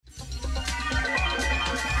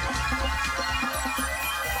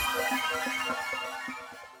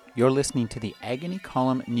You're listening to the Agony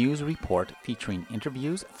Column News Report featuring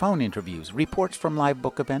interviews, phone interviews, reports from live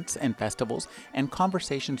book events and festivals, and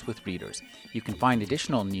conversations with readers. You can find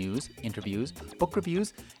additional news, interviews, book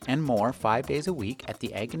reviews, and more 5 days a week at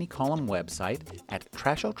the Agony Column website at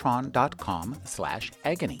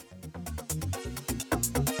trashotron.com/agony.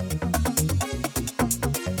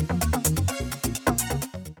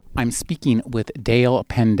 I'm speaking with Dale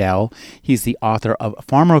Pendell. He's the author of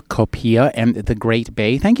Pharmacopoeia and the Great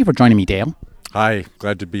Bay. Thank you for joining me, Dale. Hi,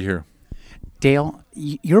 glad to be here. Dale,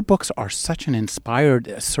 your books are such an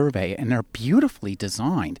inspired survey, and they're beautifully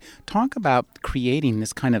designed. Talk about creating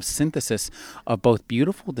this kind of synthesis of both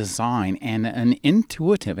beautiful design and an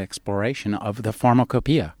intuitive exploration of the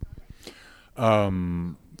pharmacopoeia.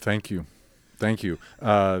 Thank you.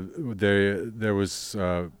 There was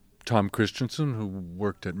Tom Christensen, who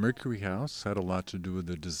worked at Mercury House, had a lot to do with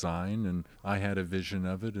the design, and I had a vision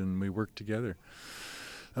of it, and we worked together.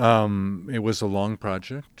 It was a long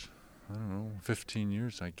project. I don't know, 15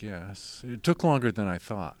 years, I guess. It took longer than I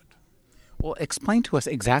thought. Well, explain to us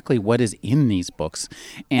exactly what is in these books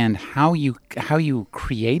and how you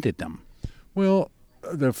created them. Well,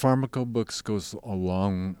 the Pharmaco books goes a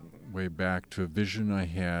long way back to a vision I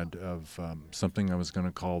had of something I was going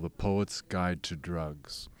to call the Poet's Guide to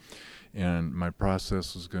Drugs. And my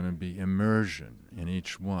process was going to be immersion in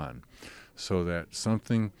each one so that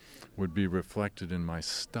something would be reflected in my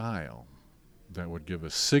style that would give a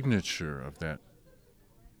signature of that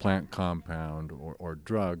plant compound or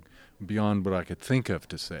drug beyond what I could think of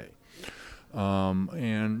to say.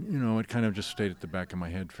 And, it kind of just stayed at the back of my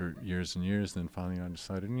head for years and years. Then finally I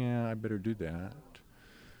decided, I better do that.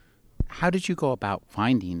 How did you go about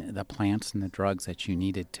finding the plants and the drugs that you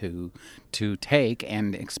needed to take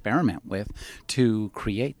and experiment with to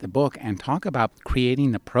create the book, and talk about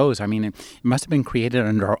creating the prose? I mean, it must have been created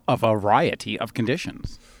under a variety of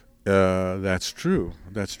conditions. That's true.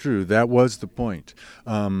 That was the point.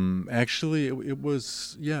 Actually, it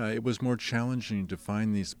was more challenging to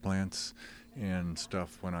find these plants and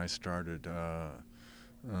stuff when I started. I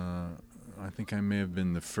think I may have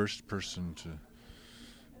been the first person to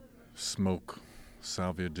smoke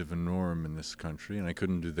Salvia divinorum in this country, and I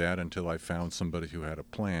couldn't do that until I found somebody who had a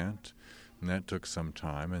plant, and that took some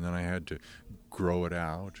time, and then I had to grow it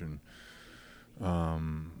out, and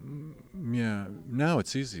now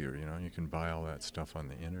it's easier. You can buy all that stuff on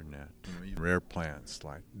the internet. Rare plants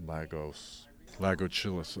like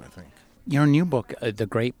Lagochilus, I think. Your new book, The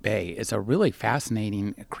Great Bay, is a really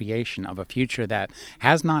fascinating creation of a future that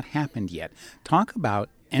has not happened yet. Talk about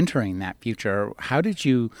entering that future. How did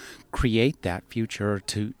you create that future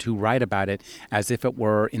to write about it as if it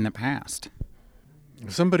were in the past?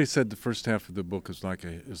 Somebody said the first half of the book is like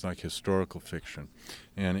historical fiction,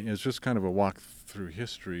 and it's just kind of a walk through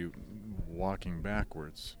history, walking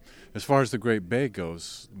backwards. As far as the Great Bay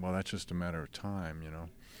goes, well, that's just a matter of time.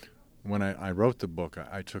 When I wrote the book,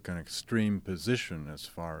 I took an extreme position as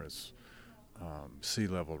far as sea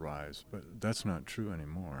level rise, but that's not true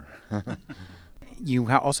anymore.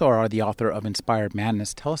 You also are the author of Inspired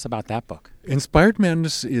Madness. Tell us about that book. Inspired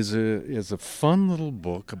Madness is a fun little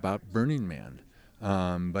book about Burning Man,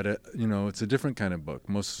 but it's a different kind of book.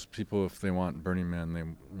 Most people, if they want Burning Man, they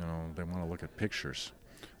want to look at pictures.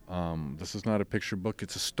 This is not a picture book;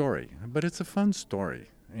 it's a story, but it's a fun story.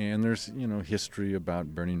 And there's history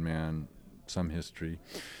about Burning Man, some history,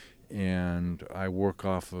 and I work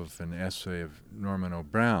off of an essay of Norman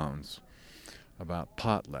O'Brown's about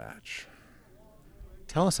potlatch.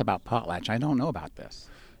 Tell us about potlatch. I don't know about this.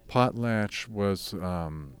 Potlatch was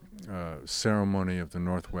a ceremony of the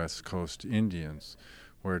Northwest Coast Indians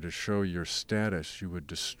where to show your status you would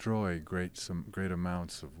destroy some great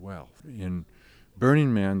amounts of wealth. In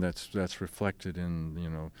Burning Man, that's reflected in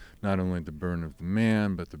not only the burn of the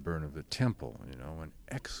man but the burn of the temple. An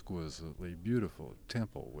exquisitely beautiful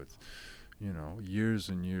temple with years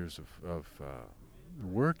and years of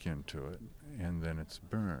work into it, and then it's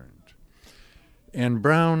burned. And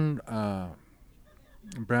Brown,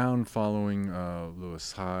 following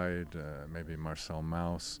Lewis Hyde, maybe Marcel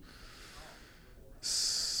Mauss,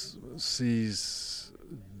 sees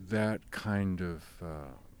that kind of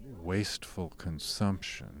wasteful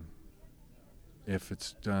consumption, if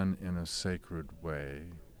it's done in a sacred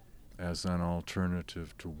way, as an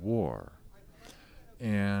alternative to war.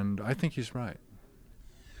 And I think he's right.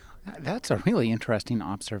 That's a really interesting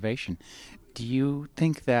observation. Do you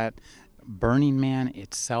think that Burning Man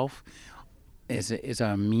itself is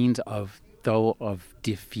a means of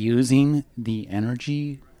diffusing the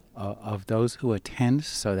energy of those who attend,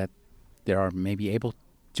 so that they are maybe able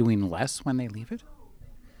doing less when they leave it?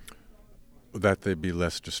 That they be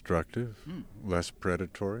less destructive, less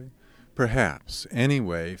predatory? Perhaps.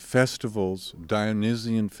 Anyway, festivals,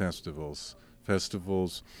 Dionysian festivals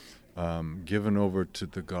given over to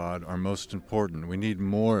the god are most important. We need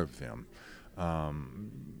more of them.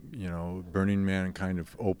 Burning Man kind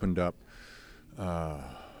of opened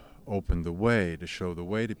the way to show the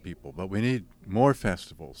way to people. But we need more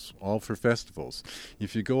festivals, all for festivals.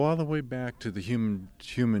 If you go all the way back to the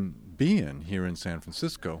human being here in San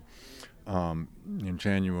Francisco, in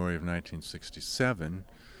January of 1967,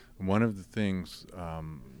 one of the things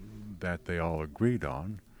that they all agreed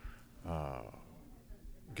on,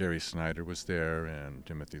 Gary Snyder was there, and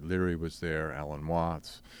Timothy Leary was there, Alan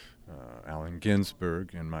Watts, Allen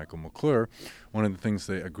Ginsberg, and Michael McClure. One of the things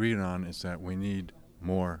they agreed on is that we need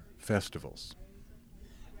more festivals.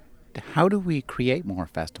 How do we create more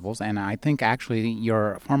festivals? And I think actually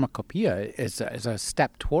your pharmacopoeia is a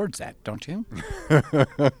step towards that, don't you?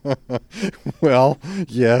 Well,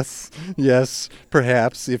 yes,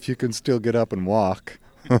 perhaps, if you can still get up and walk.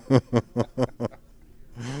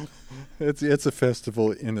 It's a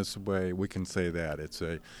festival in its way. We can say that it's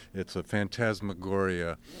a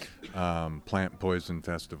phantasmagoria, plant poison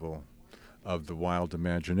festival of the wild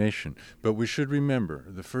imagination. But we should remember,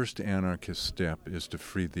 the first anarchist step is to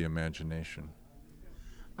free the imagination.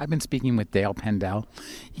 I've been speaking with Dale Pendell.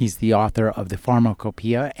 He's the author of The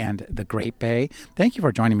Pharmacopoeia and The Great Bay. Thank you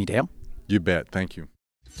for joining me, Dale. You bet. Thank you.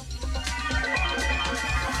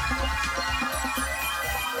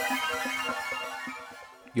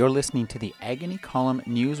 You're listening to the Agony Column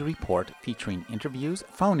News Report featuring interviews,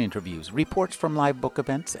 phone interviews, reports from live book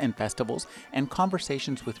events and festivals, and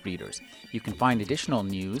conversations with readers. You can find additional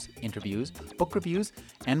news, interviews, book reviews,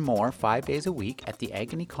 and more 5 days a week at the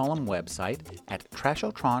Agony Column website at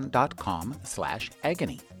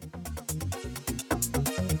trashotron.com/agony.